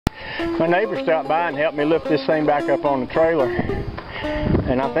My neighbor stopped by and helped me lift this thing back up on the trailer.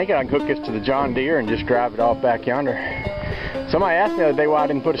 And I'm thinking I can hook this to the John Deere and just drive it off back yonder. Somebody asked me the other day why I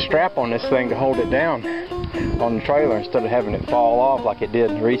didn't put a strap on this thing to hold it down on the trailer instead of having it fall off like it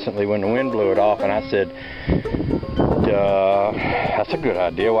did recently when the wind blew it off. And I said, that's a good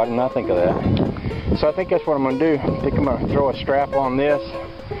idea. Why didn't I think of that? So I think that's what I'm going to do. I think I'm going to throw a strap on this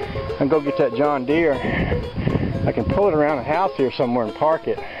and go get that John Deere. I can pull it around the house here somewhere and park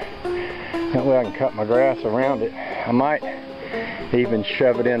it. That way I can cut my grass around it. I might even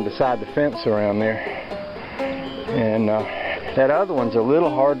shove it in beside the fence around there. And that other one's a little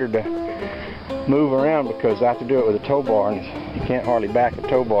harder to move around because I have to do it with a tow bar, and you can't hardly back a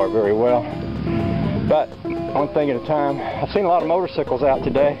tow bar very well. But one thing at a time. I've seen a lot of motorcycles out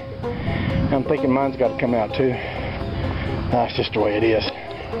today. I'm thinking mine's got to come out too. That's just the way it is.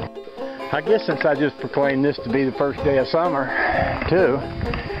 I guess since I just proclaimed this to be the first day of summer too,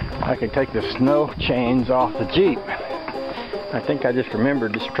 I could take the snow chains off the Jeep. I think I just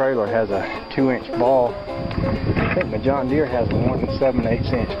remembered this trailer has a 2-inch ball. I think my John Deere has a 1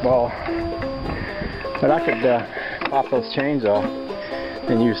 7/8 inch ball. But I could pop those chains off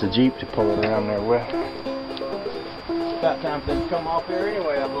and use the Jeep to pull it around there with. It's about time for them to come off here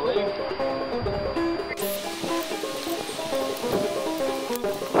anyway, I believe.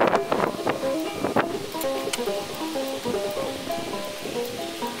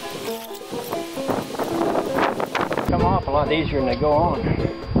 Come off a lot easier than they go on.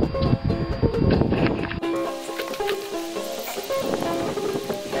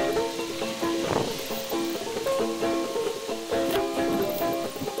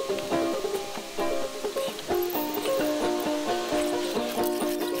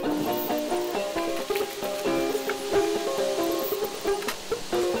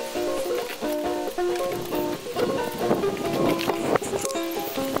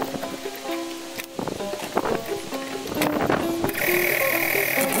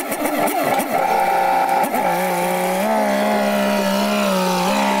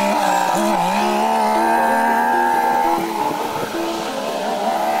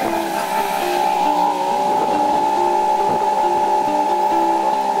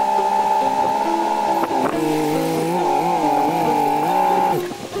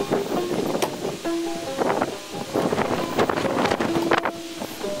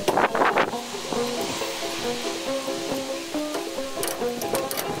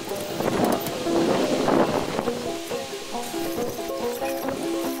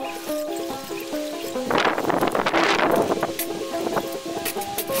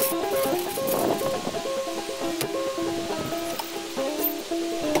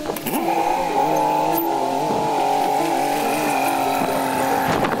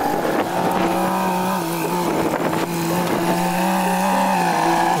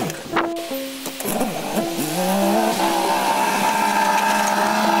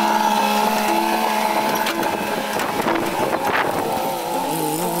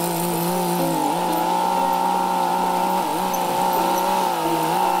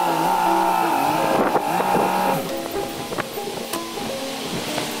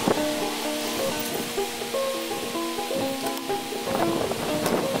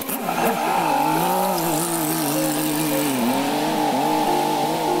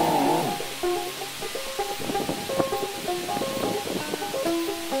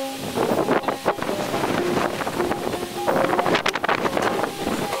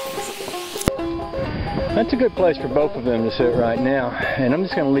 That's a good place for both of them to sit right now. And I'm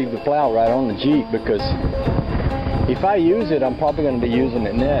just going to leave the plow right on the Jeep because if I use it, I'm probably going to be using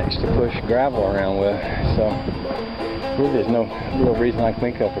it next to push gravel around with. So really there's no real reason I can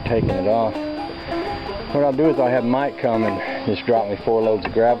think of for taking it off. What I'll do is I'll have Mike come and just drop me 4 loads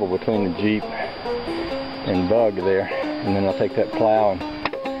of gravel between the Jeep and Bug there. And then I'll take that plow and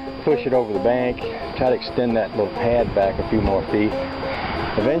push it over the bank, try to extend that little pad back a few more feet.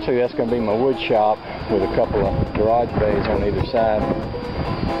 Eventually that's going to be my wood shop with a couple of garage bays on either side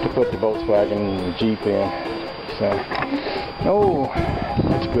to put the Volkswagen and the Jeep in. So, oh,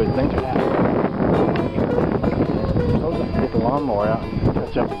 that's good. Thank you. Suppose I can get the lawnmower out and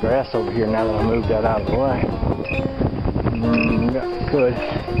touch up the grass over here now that I moved that out of the way. Good.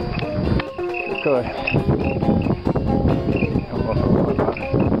 Good.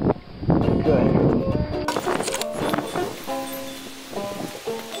 Good.